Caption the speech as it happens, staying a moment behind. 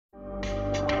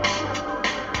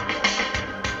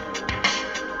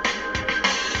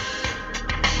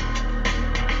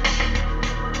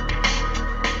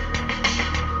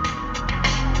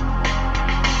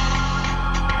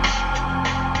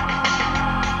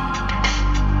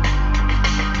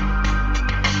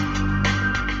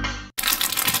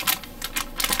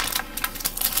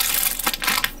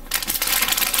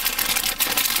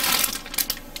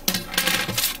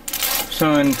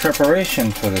So in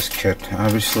preparation for this kit,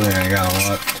 obviously I got a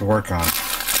lot to work on.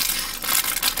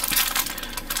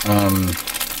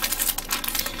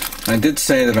 I did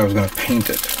say that I was going to paint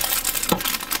it,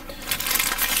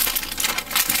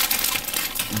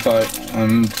 but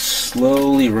I'm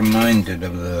slowly reminded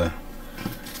of the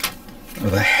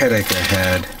headache I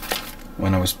had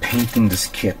when I was painting this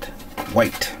kit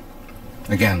white.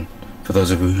 Again, for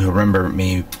those of you who remember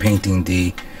me painting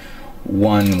the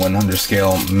 1/100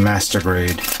 scale master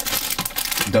grade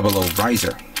 00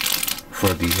 riser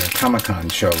for the Comic-Con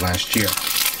show last year.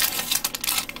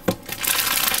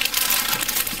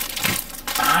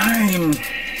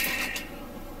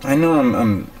 I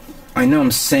know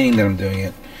I'm saying that I'm doing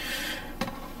it.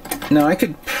 Now I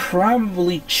could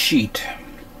probably cheat,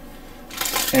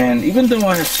 and even though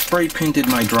I have spray painted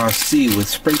my Draw C with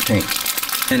spray paint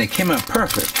and it came out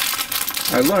perfect,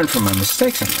 I learned from my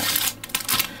mistakes on that.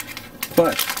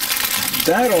 But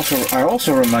that I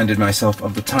also reminded myself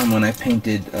of the time when I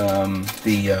painted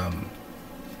the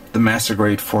Master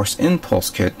Grade Force Impulse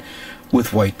kit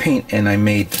with white paint, and I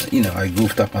made, I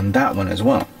goofed up on that one as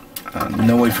well.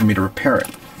 No way for me to repair it.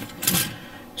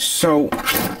 So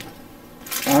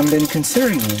I've been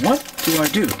considering, what do I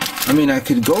do? I mean, I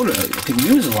could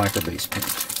use a lacquer-based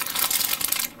paint.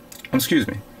 Excuse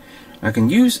me. I can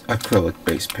use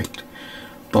acrylic-based paint.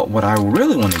 But what I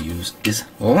really want to use is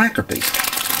lacquer-based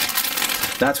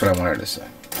paint. That's what I wanted to say.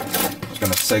 I was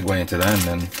going to segue into that and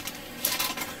then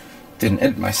didn't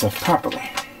edit myself properly.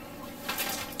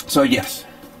 So yes,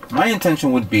 my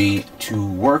intention would be to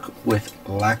work with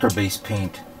lacquer-based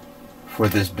paint for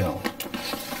this build.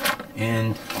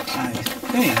 And I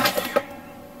think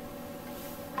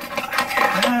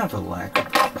I have a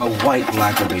white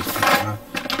lacquer-based paint.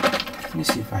 Let me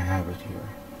see if I have it here.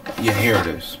 Yeah, here it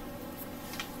is.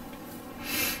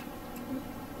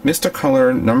 Mr.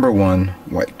 Color #1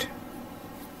 white.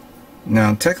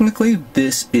 Now technically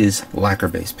this is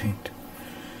lacquer-based paint.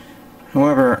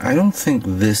 However, I don't think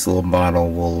this little bottle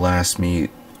will last me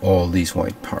all these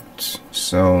white parts.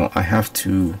 So I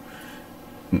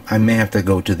may have to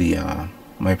go to the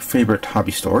my favorite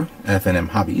hobby store, F&M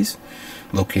Hobbies,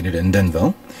 located in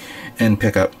Denville, and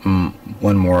pick up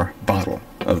one more bottle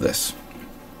of this.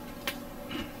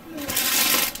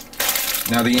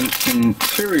 Now the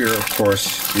interior, of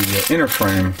course, the inner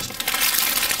frame,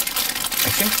 I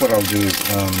think what I'll do is,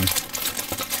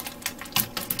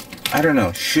 I don't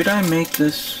know, should I make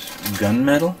this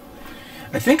gunmetal?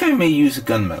 I think I may use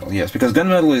gunmetal, yes, because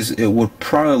gunmetal it would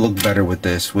probably look better with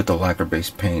this, with the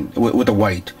lacquer-based paint, with the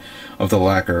white of the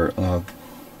lacquer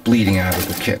bleeding out of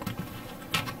the kit.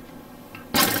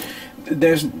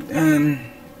 There's,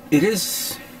 it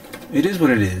is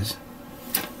what it is.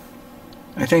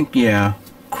 I think, yeah,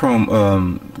 chrome,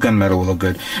 gunmetal will look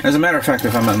good. As a matter of fact,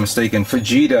 if I'm not mistaken,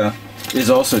 Fujita is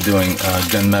also doing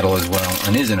gunmetal as well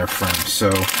on his inner frame, so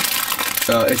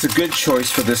it's a good choice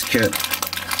for this kit.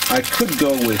 I could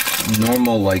go with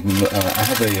normal, like, I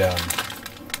have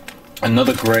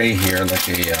another gray here, like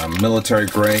a military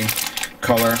gray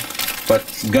color, but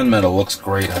gunmetal looks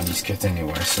great on these kits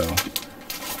anyway, so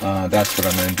that's what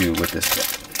I'm going to do with this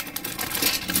kit.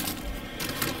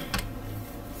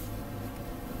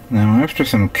 Now, after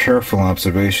some careful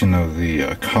observation of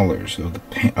the colors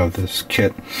of this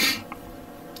kit,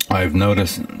 I've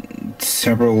noticed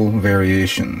several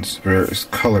variations, various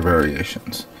color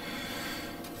variations.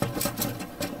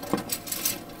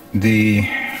 There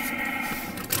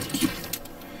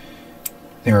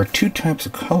are two types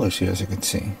of colors here, as you can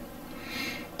see.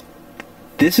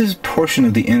 This is a portion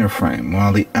of the inner frame,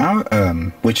 while the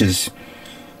which is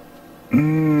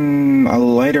a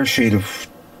lighter shade of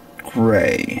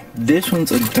gray. This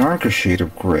one's a darker shade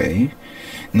of gray.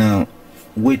 Now,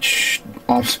 which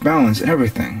offs balance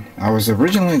everything. I was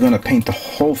originally going to paint the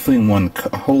whole thing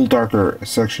whole darker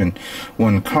section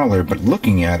one color, but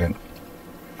looking at it,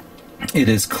 it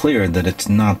is clear that it's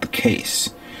not the case.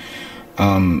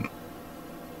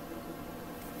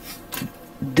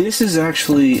 This is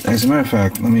actually, as a matter of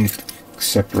fact, let me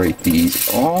separate these.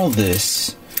 All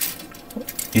this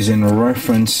is in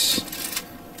reference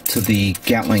to the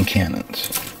Gatling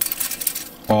cannons.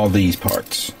 All these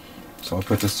parts. So I'll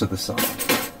put this to the side.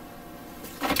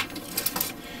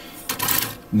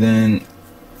 Then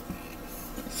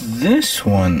this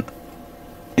one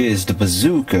is the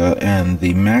bazooka and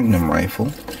the magnum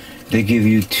rifle. They give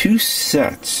you two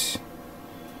sets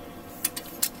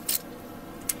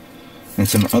and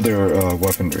some other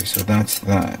weaponry, so that's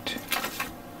that.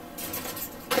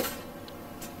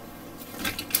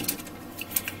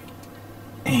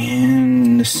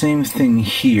 And the same thing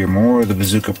here, more of the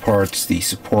bazooka parts, the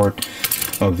support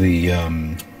of the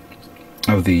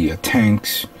of the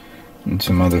tanks and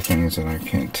some other things that I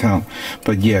can't tell.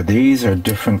 But yeah, these are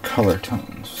different color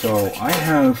tones. So I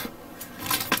have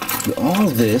all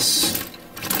this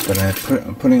that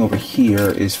I'm putting over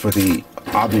here is for the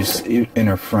obvious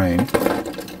inner frame. I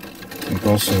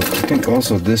think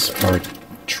also this part,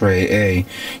 tray A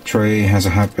has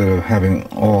a habit of having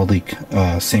all the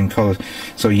same colors.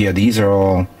 So yeah, these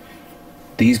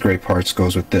gray parts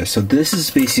goes with this. So this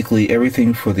is basically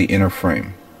everything for the inner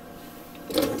frame.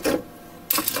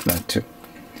 That too.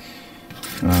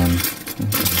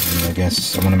 I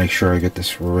guess I want to make sure I get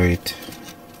this right.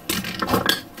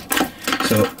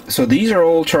 So these are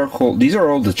all charcoal. These are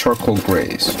all the charcoal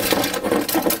grays.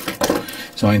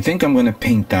 So I think I'm going to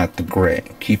paint that the gray.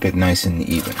 Keep it nice and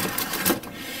even.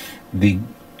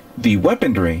 The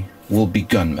weaponry will be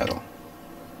gunmetal.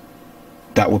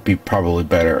 That would be probably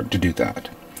better to do that.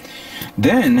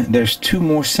 Then there's two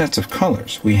more sets of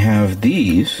colors. We have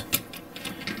these,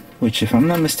 which, if I'm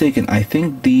not mistaken, I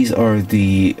think these are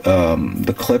the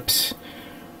clips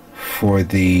for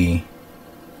the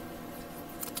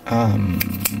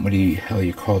what the hell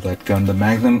you call that gun? The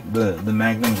Magnum, the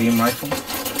Magnum beam rifle.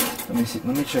 Let me see.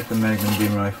 Let me check the Magnum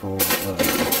beam rifle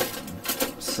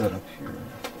setup here.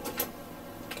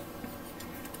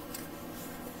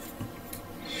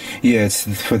 Yeah, it's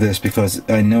for this because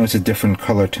I know it's a different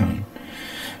color tone.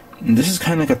 And this is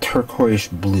kind of like a turquoise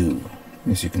blue,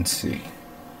 as you can see.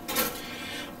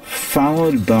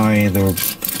 Followed by the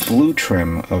blue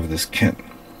trim of this kit.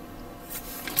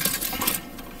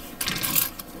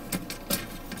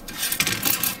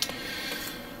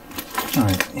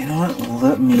 Alright, you know what?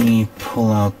 Let me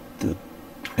pull out the...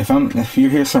 If you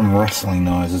hear some rustling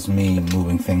noise, it's me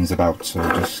moving things about, so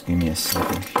just give me a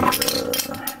second here.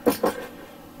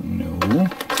 No.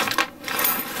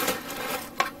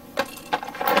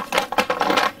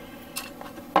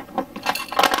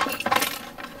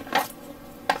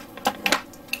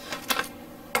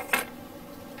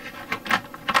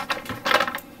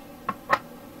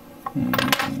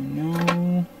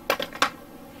 No.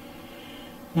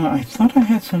 Now, I thought I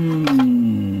had some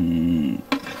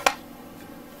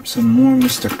more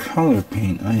Mr. Color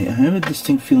paint. I have a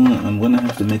distinct feeling I'm going to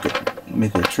have to make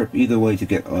a trip either way to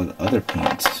get other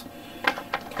paints.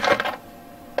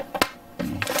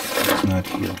 No, it's not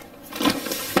here.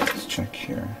 Let's check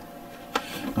here.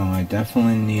 Oh, I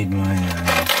definitely need my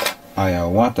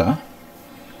Ayawata.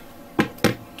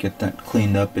 Get that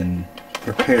cleaned up and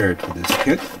prepared for this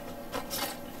kit.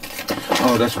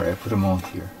 Oh, that's right, I put them all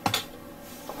here.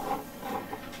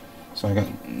 So I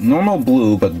got normal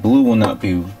blue, but blue will not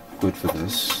be good for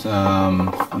this.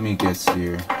 Let me guess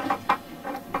here.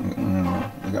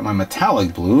 I got my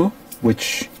metallic blue,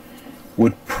 which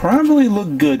would probably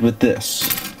look good with this.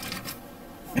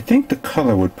 I think the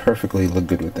color would perfectly look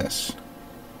good with this.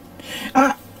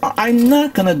 I'm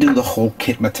not gonna do the whole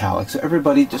kit metallic, so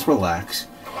everybody just relax.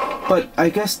 But I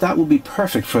guess that would be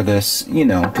perfect for this, you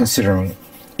know, considering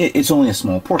it's only a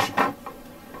small portion.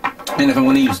 And if I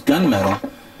want to use gunmetal,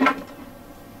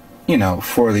 you know,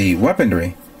 for the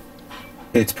weaponry,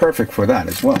 it's perfect for that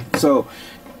as well. So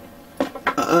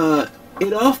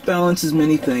it off balances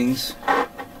many things.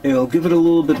 It'll give it a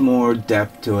little bit more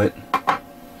depth to it.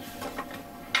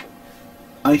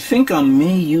 I think I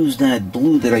may use that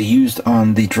blue that I used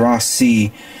on the Draw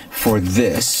C for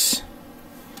this.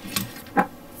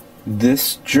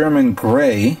 This German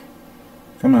gray,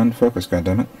 come on, focus,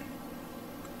 goddammit.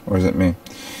 Or is it me?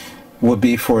 Would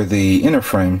be for the inner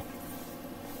frame.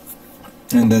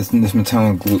 And this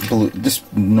metallic blue, this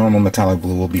normal metallic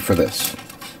blue will be for this.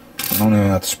 I don't even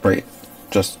have to spray it,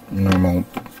 just normal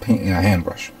paint, hand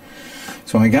brush.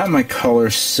 So I got my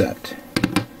colors set,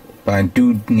 but I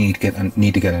do need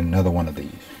to get another one of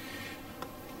these.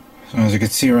 So as you can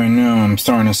see right now, I'm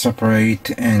starting to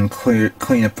separate and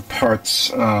clean up the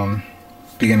parts,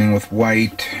 beginning with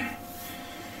white.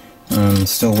 I'm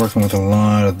still working with a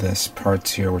lot of this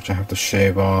parts here, which I have to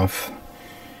shave off.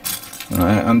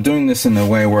 I'm doing this in a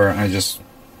way where I just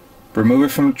remove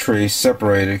it from the tray,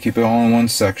 separate it, keep it all in one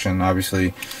section.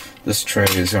 Obviously, this tray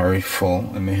is already full.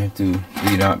 I may have to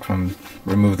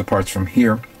remove the parts from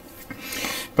here.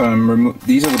 But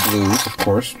these are the blues, of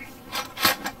course.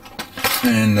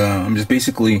 And I'm just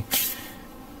basically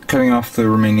cutting off the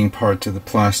remaining parts of the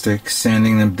plastic,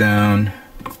 sanding them down,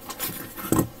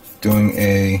 doing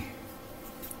a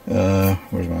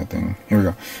where's my thing? Here we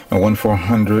go. A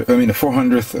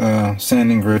 400th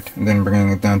sanding grit, and then bringing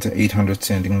it down to 800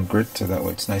 sanding grit, so that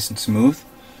way it's nice and smooth.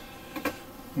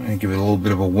 I give it a little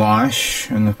bit of a wash,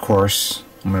 and of course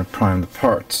I'm going to prime the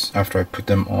parts after I put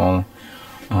them all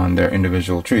on their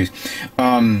individual trees.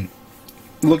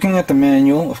 looking at the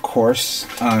manual, of course,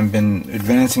 I've been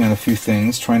advancing on a few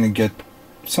things, trying to get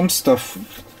some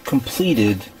stuff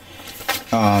completed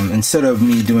instead of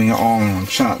me doing it all in one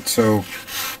shot. So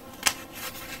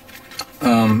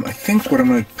I think what I'm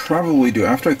going to probably do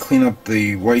after I clean up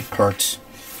the white parts,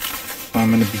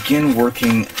 I'm going to begin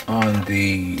working on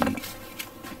the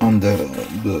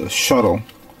shuttle,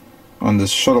 on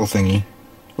this shuttle thingy,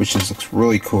 which looks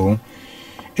really cool.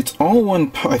 It's all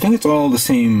one. I think it's all the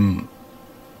same,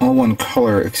 all one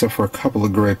color except for a couple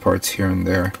of gray parts here and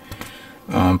there.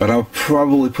 But I'll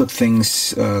probably put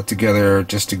things together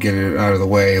just to get it out of the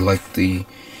way, like the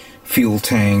fuel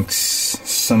tanks,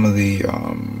 some of the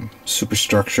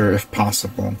superstructure if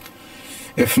possible.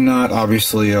 If not,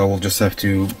 obviously I will just have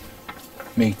to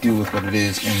make do with what it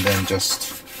is and then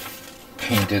just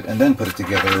paint it and then put it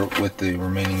together with the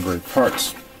remaining gray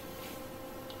parts.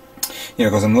 Yeah,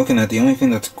 because I'm looking at the only thing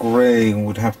that's gray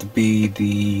would have to be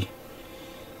the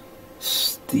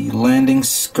landing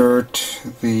skirt,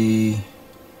 the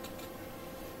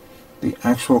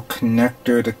actual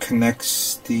connector that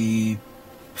connects the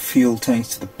fuel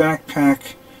tanks to the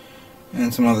backpack,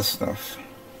 and some other stuff.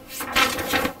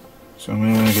 So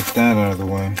I'm going to get that out of the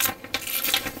way.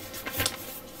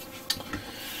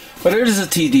 But it is a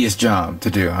tedious job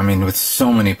to do. I mean, with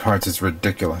so many parts, it's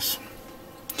ridiculous.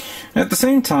 At the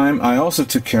same time, I also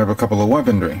took care of a couple of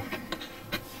weaponry.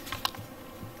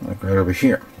 Like right over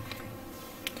here.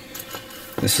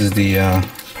 This is the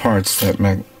parts that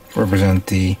represent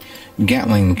the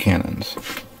Gatling cannons.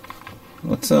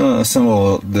 Let's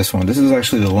assemble this one. This is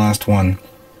actually the last one.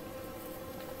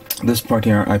 This part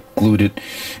here, I glued it.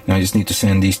 Now I just need to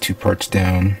sand these two parts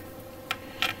down.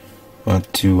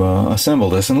 But to assemble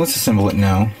this, and let's assemble it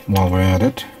now while we're at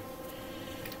it.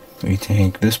 We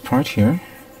take this part here,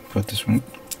 put this one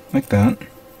like that,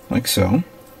 like so.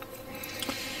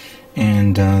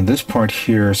 And this part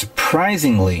here,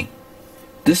 surprisingly,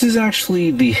 this is actually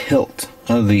the hilt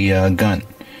of the gun.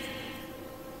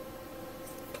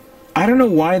 I don't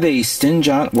know why they stinge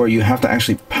out where you have to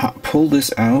actually pull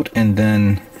this out and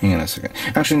then... Hang on a second.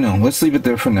 Actually, no, let's leave it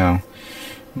there for now.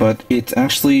 But it's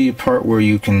actually a part where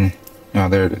you can... Oh,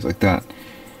 there it is, like that.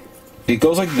 It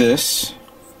goes like this,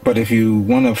 but if you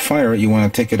want to fire it, you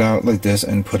want to take it out like this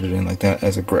and put it in like that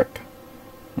as a grip.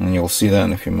 And you'll see that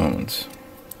in a few moments.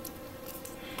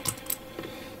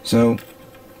 So,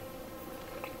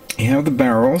 you have the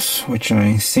barrels, which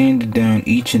I sanded down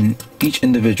each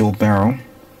individual barrel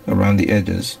around the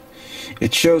edges.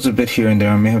 It shows a bit here and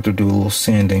there. I may have to do a little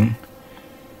sanding,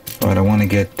 but I want to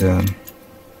get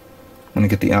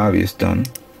the obvious done.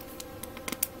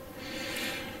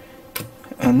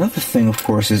 Another thing, of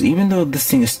course, is even though this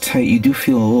thing is tight, you do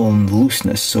feel a little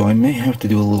looseness, so I may have to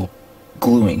do a little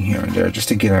gluing here and there just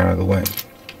to get it out of the way.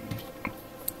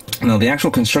 Now, the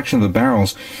actual construction of the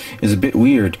barrels is a bit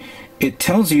weird. It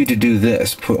tells you to do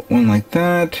this. Put one like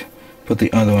that, put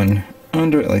the other one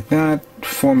under it like that,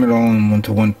 form it all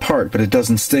into one part, but it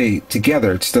doesn't stay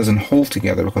together. It just doesn't hold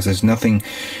together because there's nothing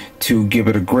to give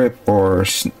it a grip or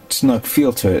snug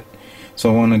feel to it. So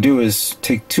what I want to do is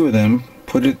take two of them,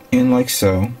 put it in like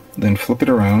so, then flip it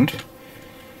around,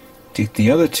 take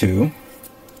the other two,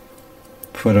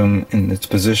 put them in its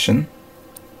position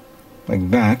like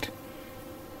that,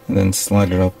 and then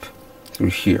slide it up through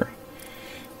here.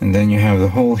 And then you have the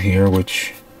hole here,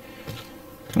 which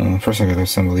first I gotta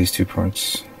assemble these two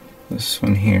parts. This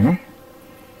one here,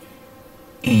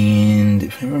 and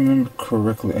if I remember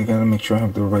correctly, I gotta make sure I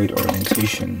have the right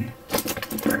orientation.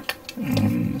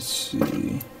 Let's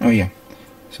see. Oh yeah.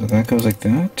 So that goes like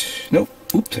that. Nope.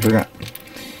 Oops, I forgot.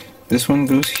 This one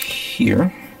goes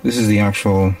here. This is the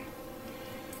actual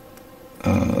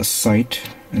sight,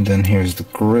 and then here's the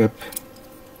grip.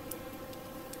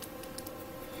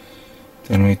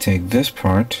 Then we take this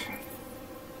part,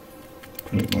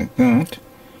 put it like that,